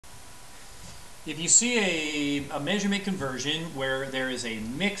If you see a measurement conversion where there is a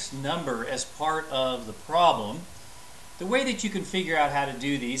mixed number as part of the problem, the way that you can figure out how to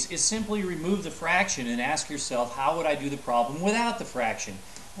do these is simply remove the fraction and ask yourself, how would I do the problem without the fraction?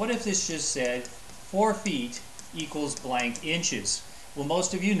 What if this just said 4 feet equals blank inches? Well,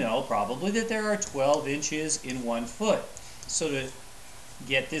 most of you know probably that there are 12 inches in 1 foot. So to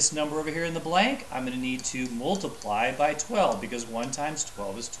get this number over here in the blank, I'm going to need to multiply by 12 because 1 times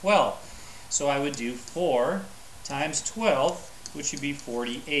 12 is 12. So I would do 4 times 12, which would be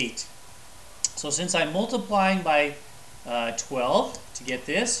 48. So since I'm multiplying by 12 to get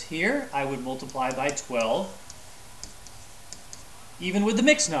this here, I would multiply by 12. Even with the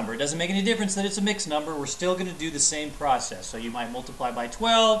mixed number, it doesn't make any difference that it's a mixed number. We're still going to do the same process. So you might multiply by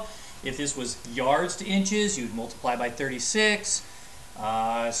 12. If this was yards to inches, you'd multiply by 36.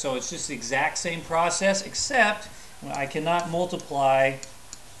 So it's just the exact same process, except I cannot multiply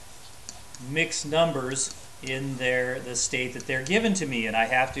mixed numbers in the state that they're given to me, and I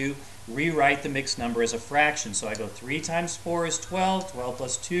have to rewrite the mixed number as a fraction. So I go 3 times 4 is 12. 12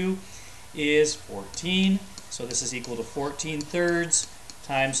 plus 2 is 14. So this is equal to 14 thirds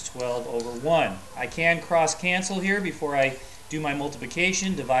times 12 over 1. I can cross cancel here before I do my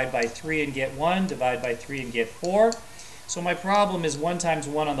multiplication. Divide by 3 and get 1. Divide by 3 and get 4. So my problem is 1 times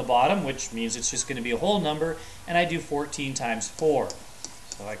 1 on the bottom, which means it's just going to be a whole number, and I do 14 times 4.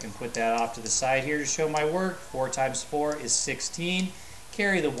 So I can put that off to the side here to show my work. 4 times 4 is 16.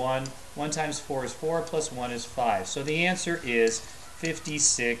 Carry the 1. 1 times 4 is 4, plus 1 is 5. So the answer is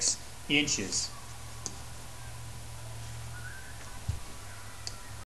 56 inches.